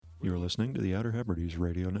You're listening to the Outer Hebrides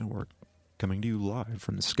Radio Network, coming to you live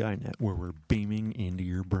from the Skynet, where we're beaming into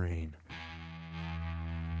your brain.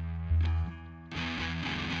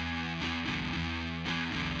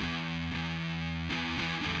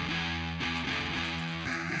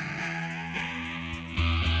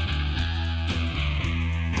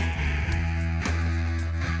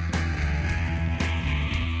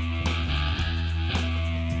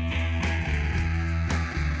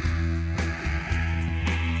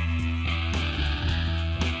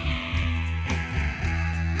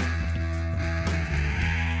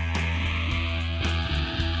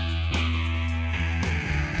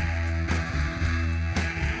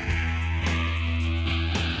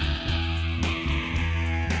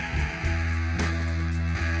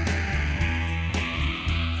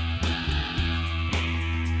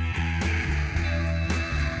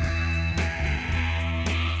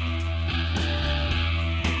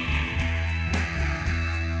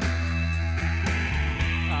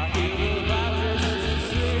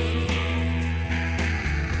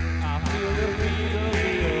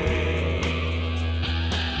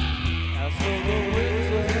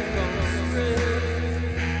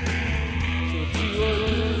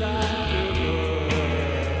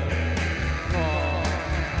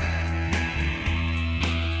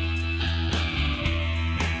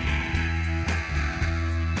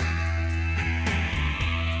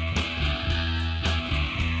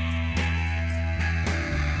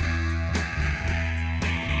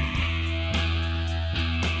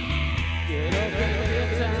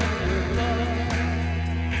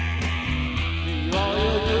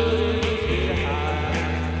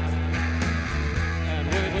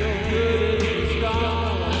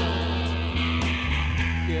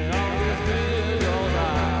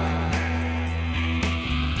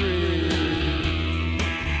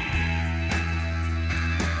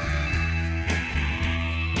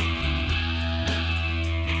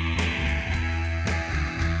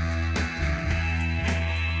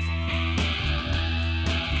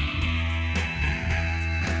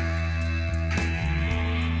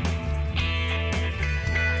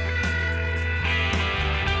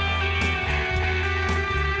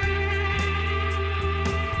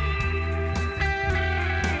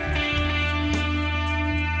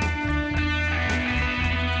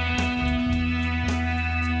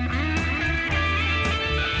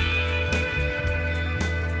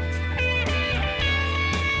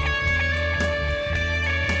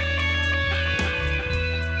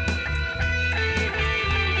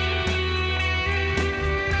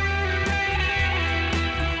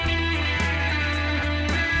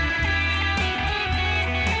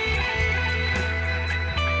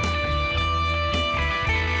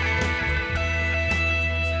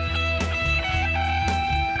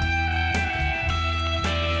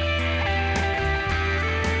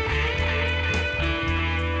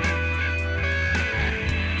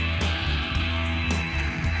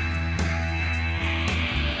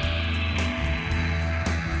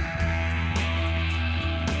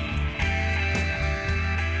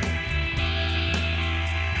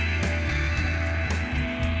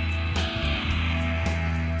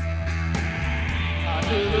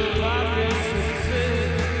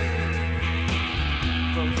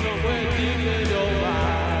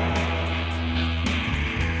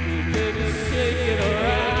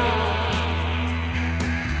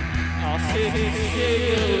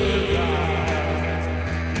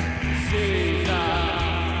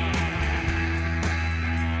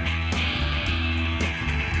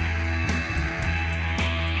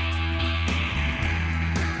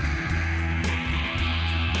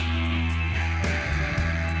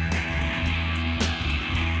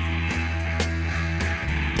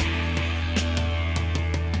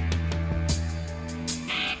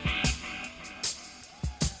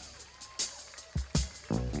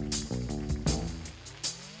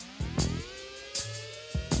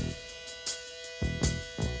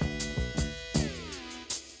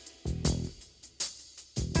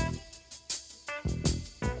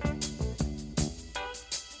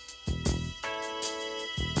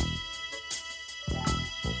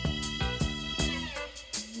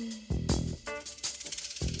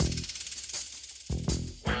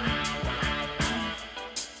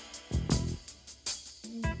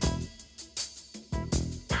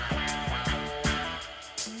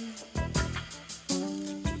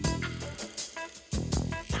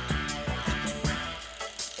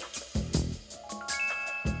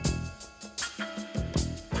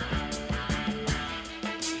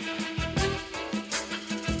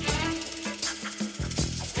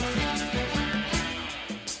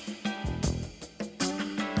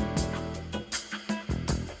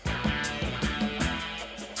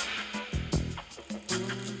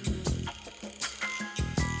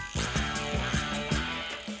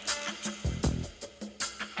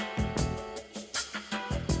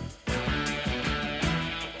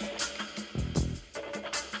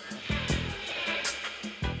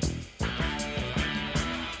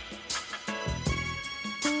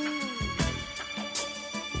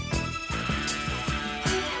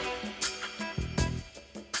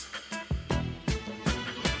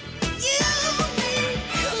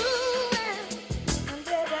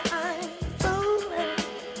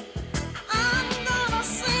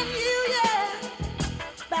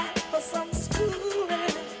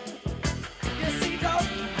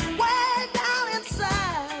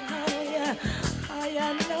 Oh,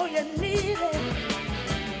 you know you need it.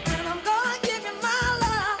 And I'm gonna give you my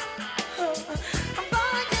love. I'm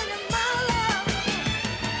gonna give you my love.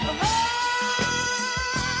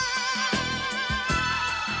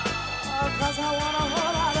 Oh, 'cause I want a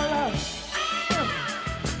whole lot of love.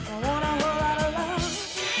 I want a whole lot of love.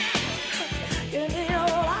 You need a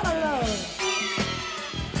whole lot of love.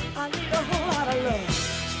 I need a whole lot of love.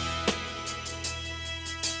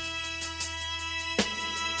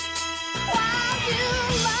 While you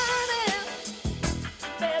learning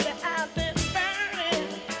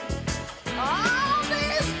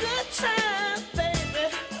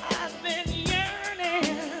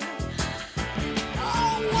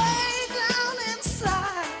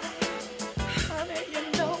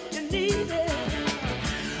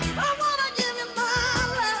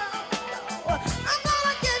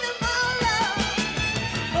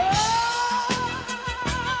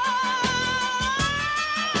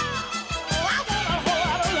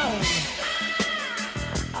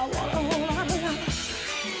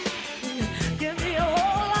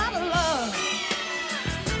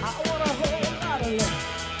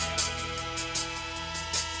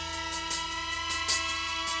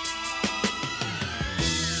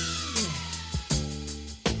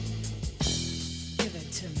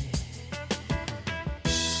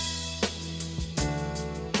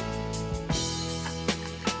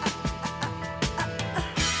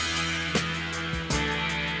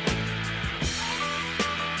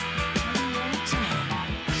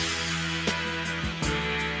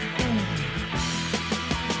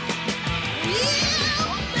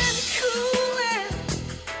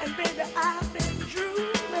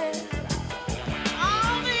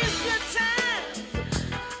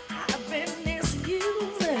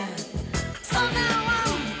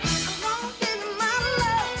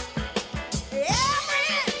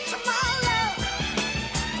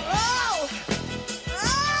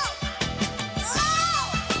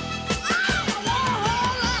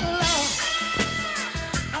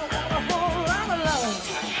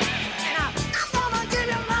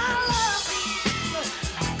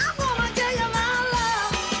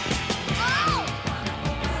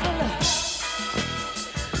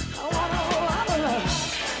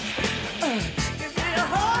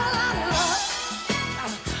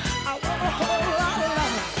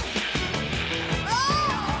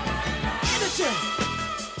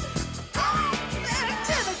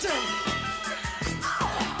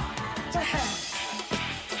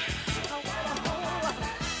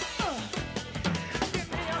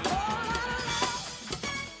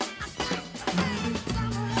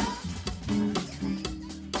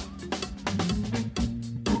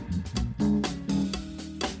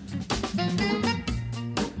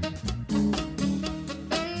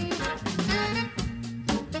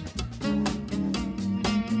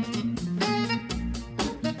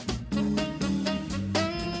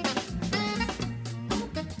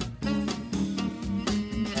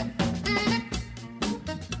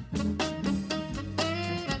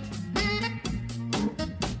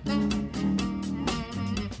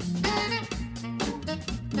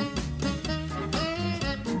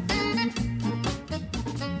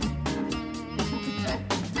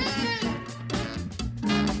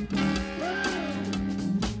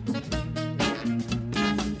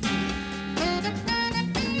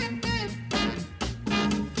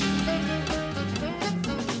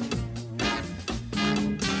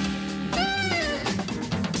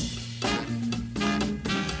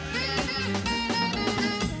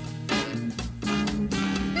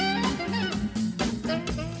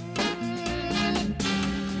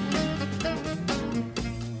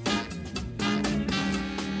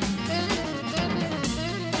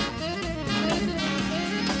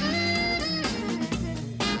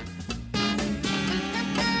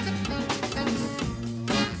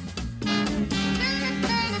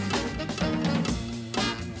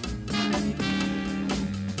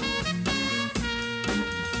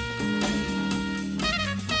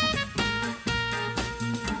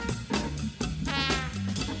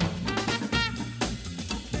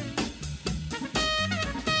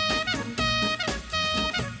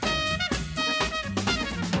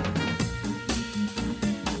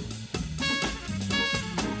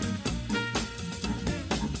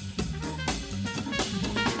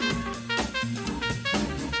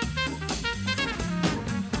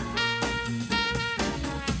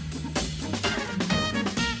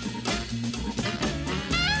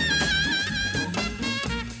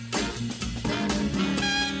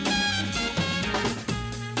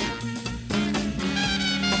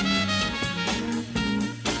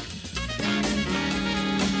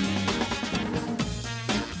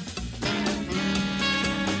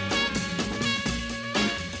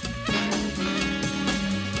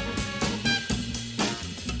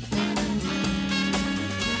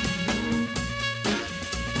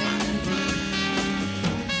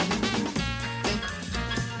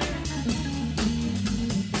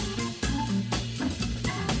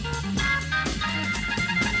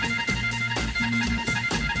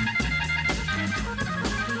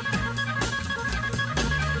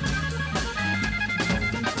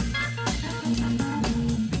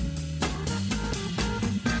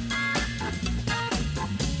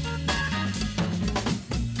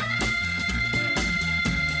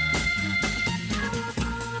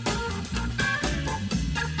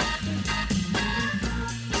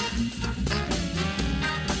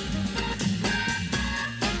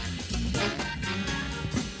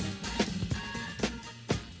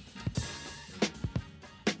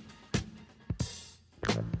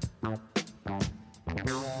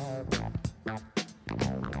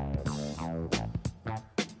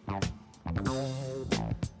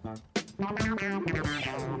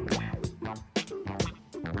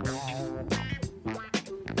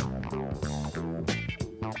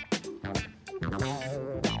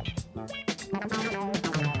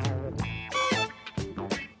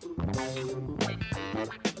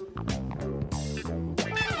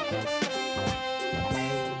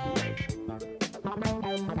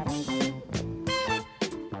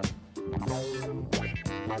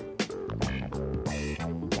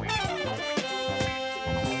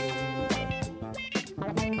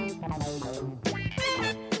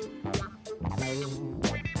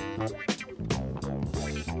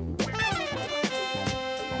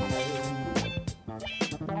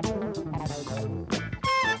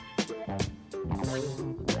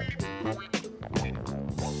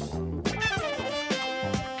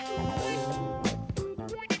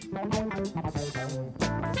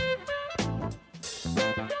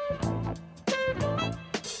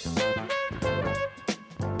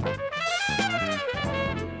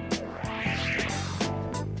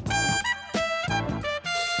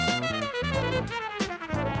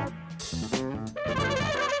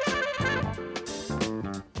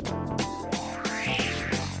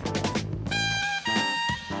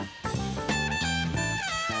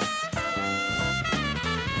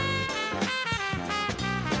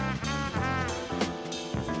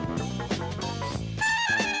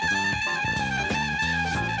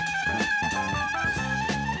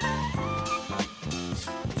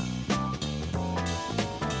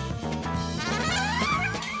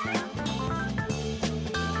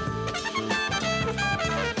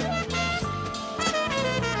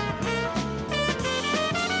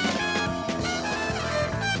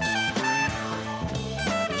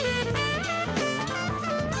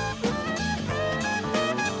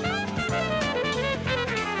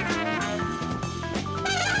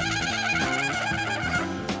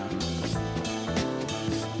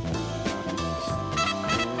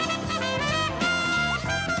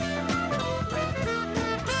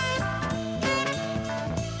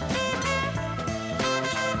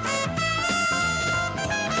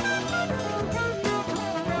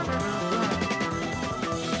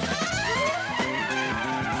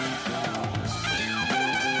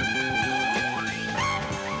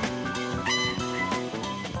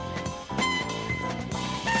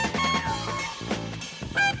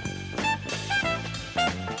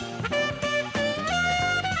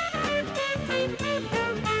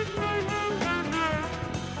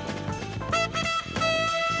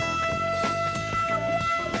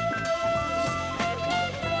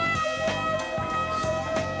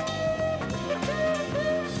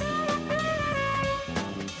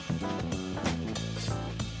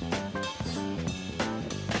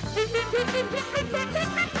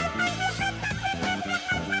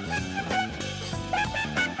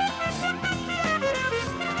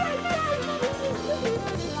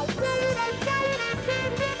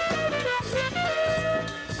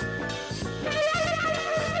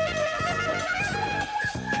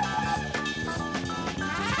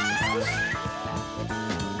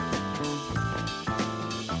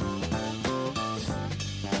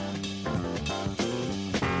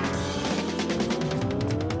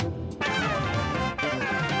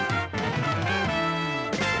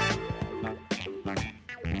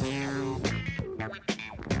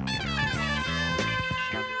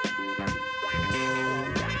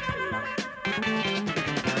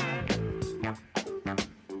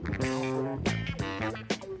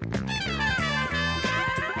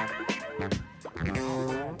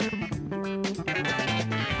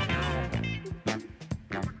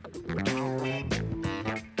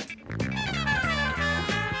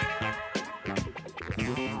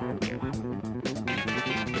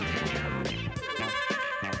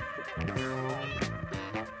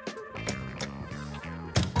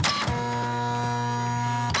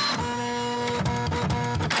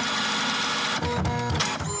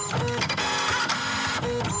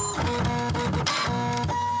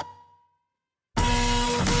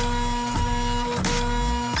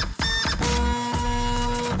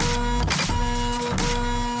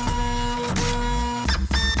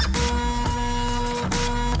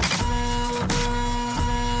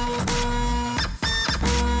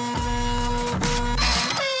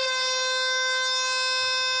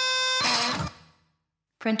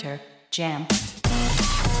Printer, jam.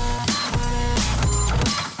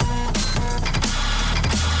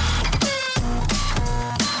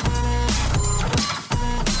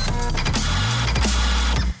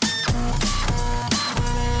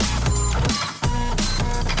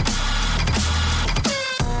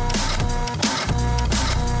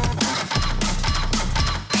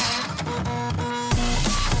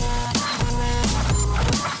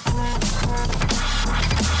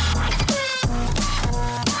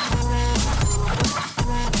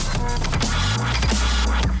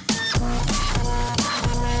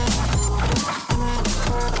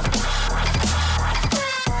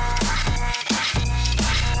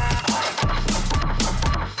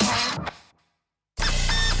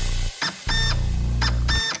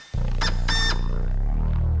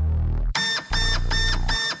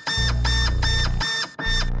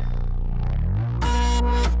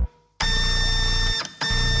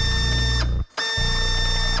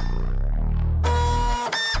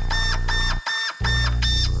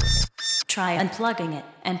 Try unplugging it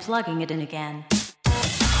and plugging it in again.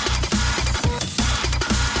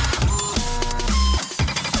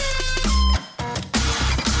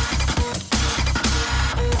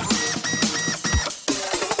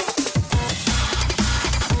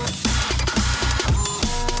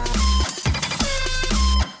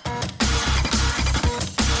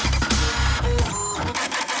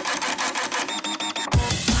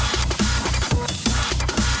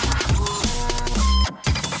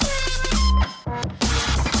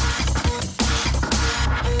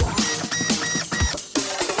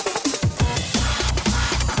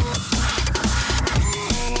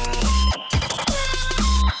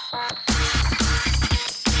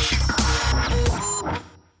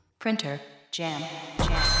 Printer, jam.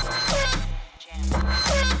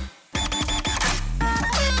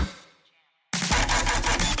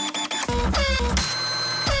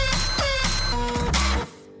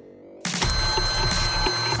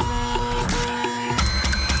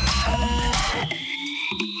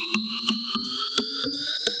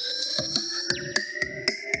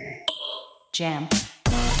 Jam.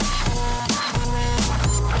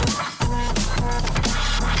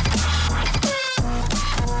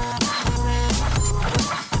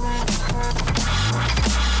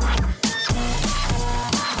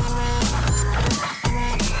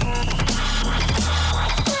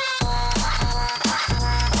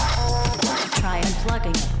 Try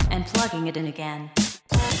unplugging it and plugging it in again.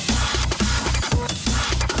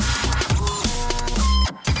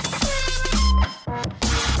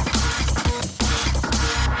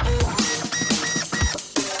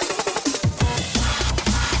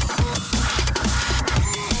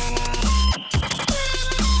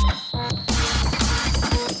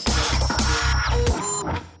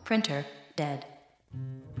 Printer, dead.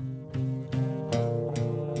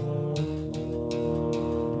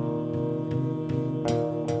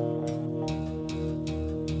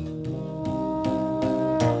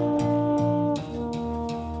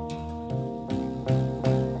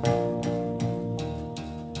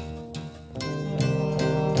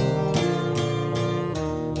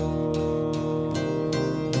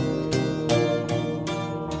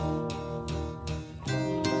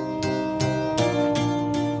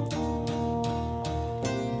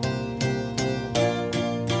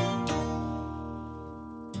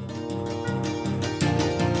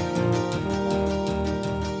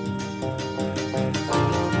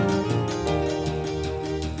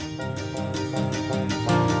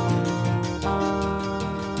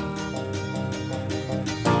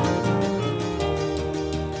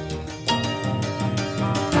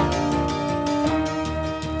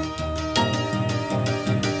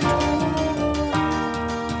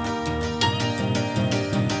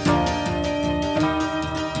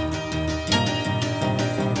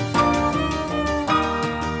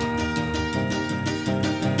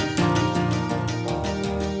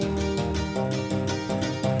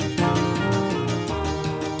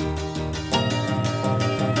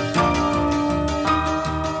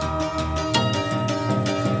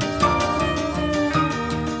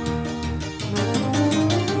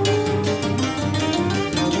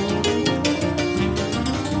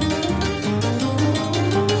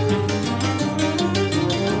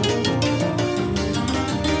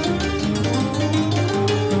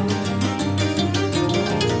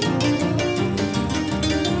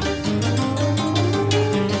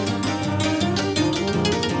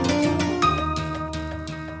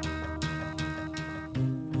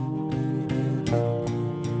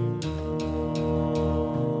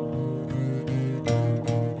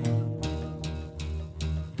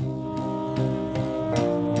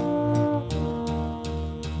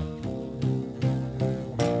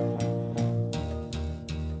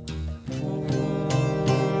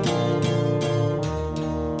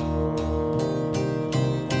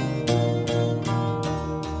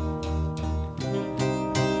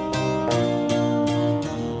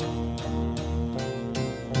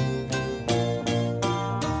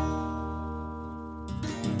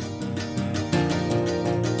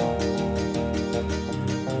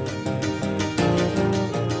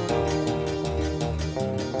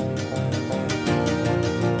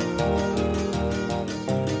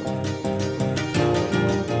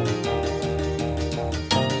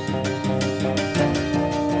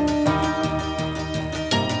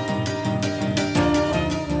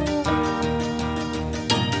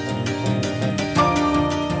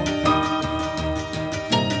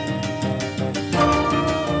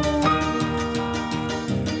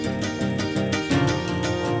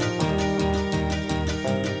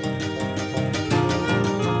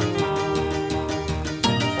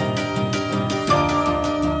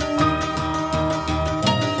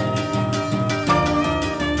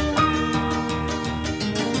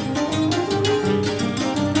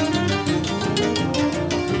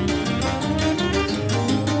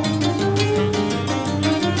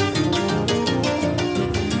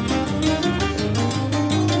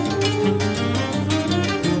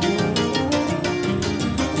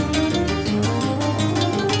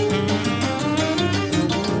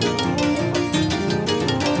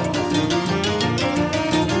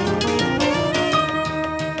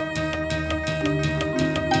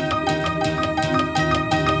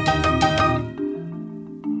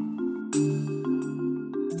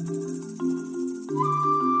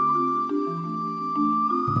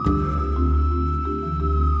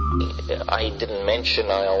 mention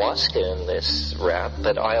ayahuasca in this rap,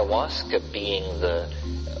 but ayahuasca being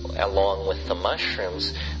along with the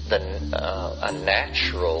mushrooms, a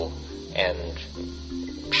natural and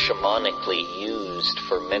shamanically used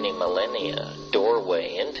for many millennia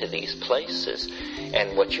doorway into these places.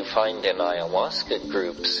 And what you find in ayahuasca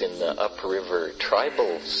groups in the upriver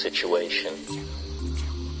tribal situation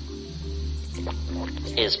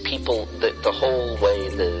is people, the whole way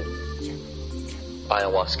the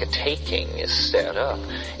ayahuasca taking is set up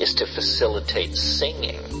is to facilitate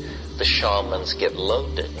singing. The shamans get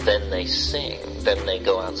loaded, then they sing, then they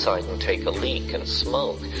go outside and take a leak and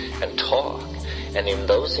smoke and talk. And in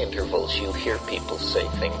those intervals you hear people say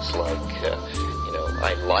things like,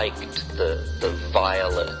 I liked the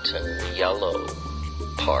violet and yellow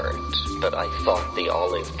part, but I thought the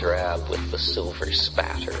olive drab with the silver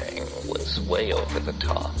spattering was way over the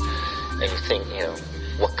top. And you think,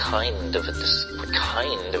 what kind of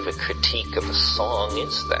a critique of a song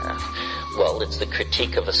is that? Well, it's the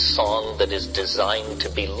critique of a song that is designed to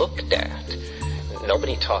be looked at.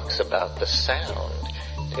 Nobody talks about the sound.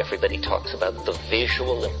 Everybody talks about the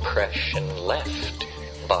visual impression left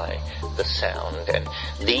by the sound. And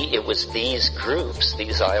it was these groups,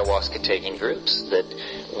 these ayahuasca-taking groups, that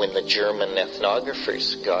when the German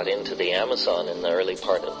ethnographers got into the Amazon in the early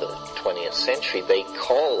part of the 20th century, they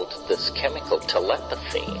called this chemical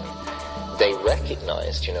telepathy. They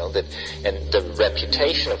recognized, that, and the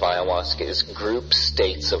reputation of ayahuasca is group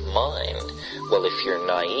states of mind. Well, if you're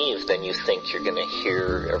naive, then you think you're going to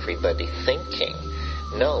hear everybody thinking.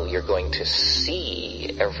 No, you're going to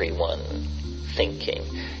see everyone thinking.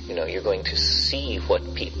 You're going to see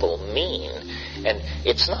what people mean. And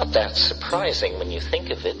it's not that surprising when you think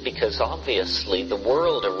of it, because obviously the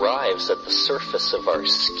world arrives at the surface of our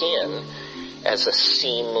skin as a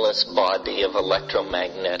seamless body of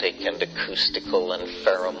electromagnetic and acoustical and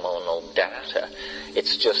pheromonal data.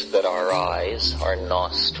 It's just that our eyes, our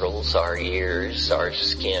nostrils, our ears, our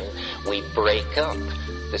skin, we break up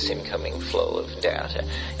this incoming flow of data.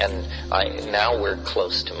 And now we're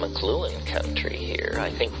close to McLuhan country here. I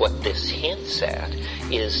think what this hints at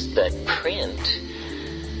is that print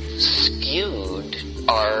skewed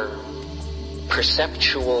our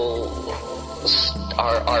perceptual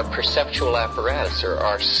apparatus, or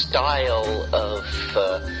our style of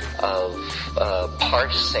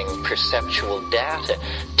parsing perceptual data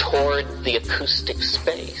toward the acoustic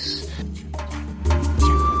space.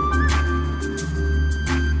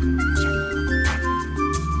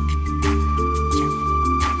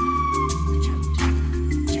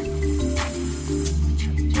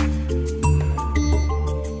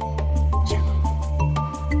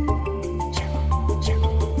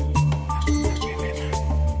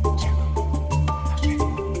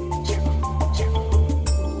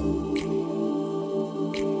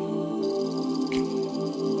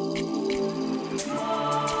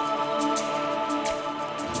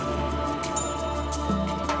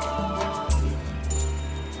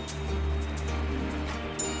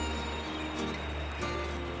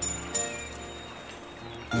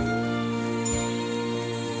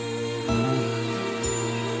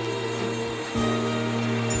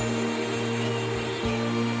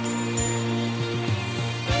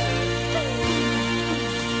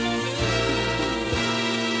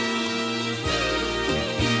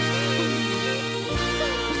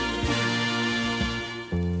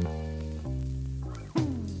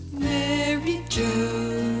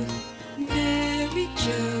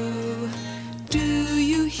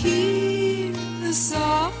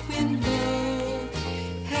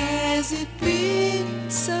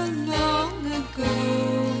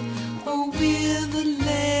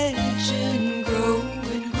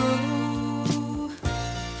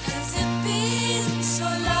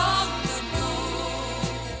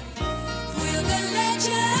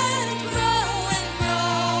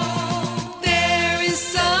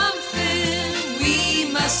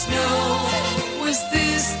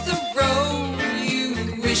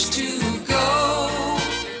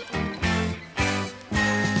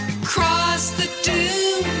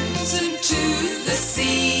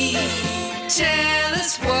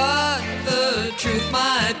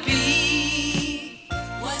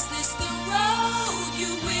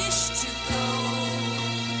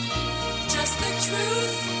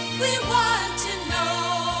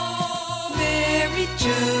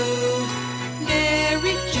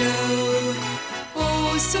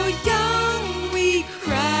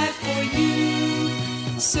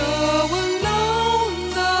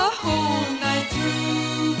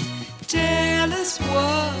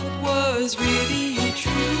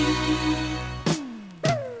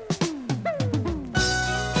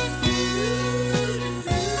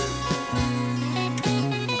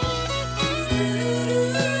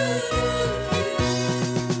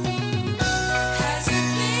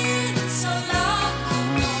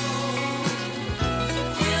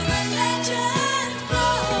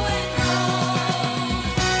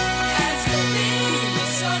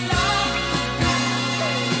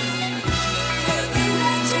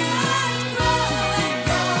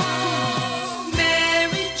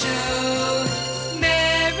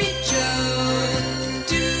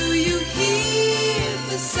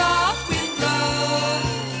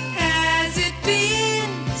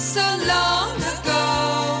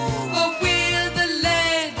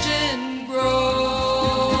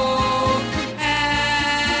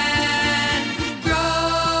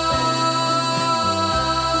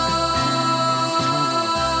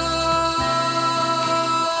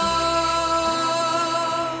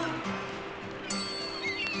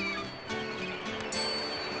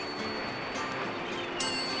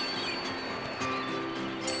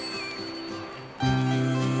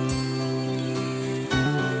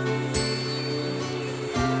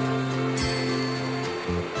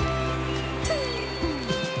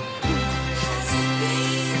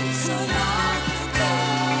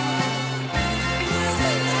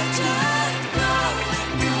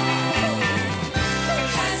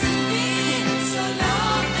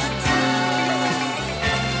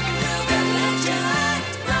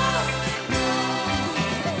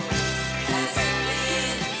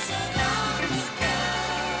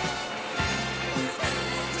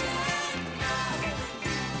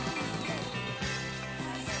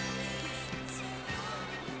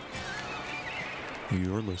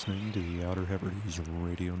 You're listening to the Outer Hebrides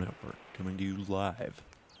Radio Network, coming to you live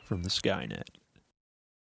from the Skynet.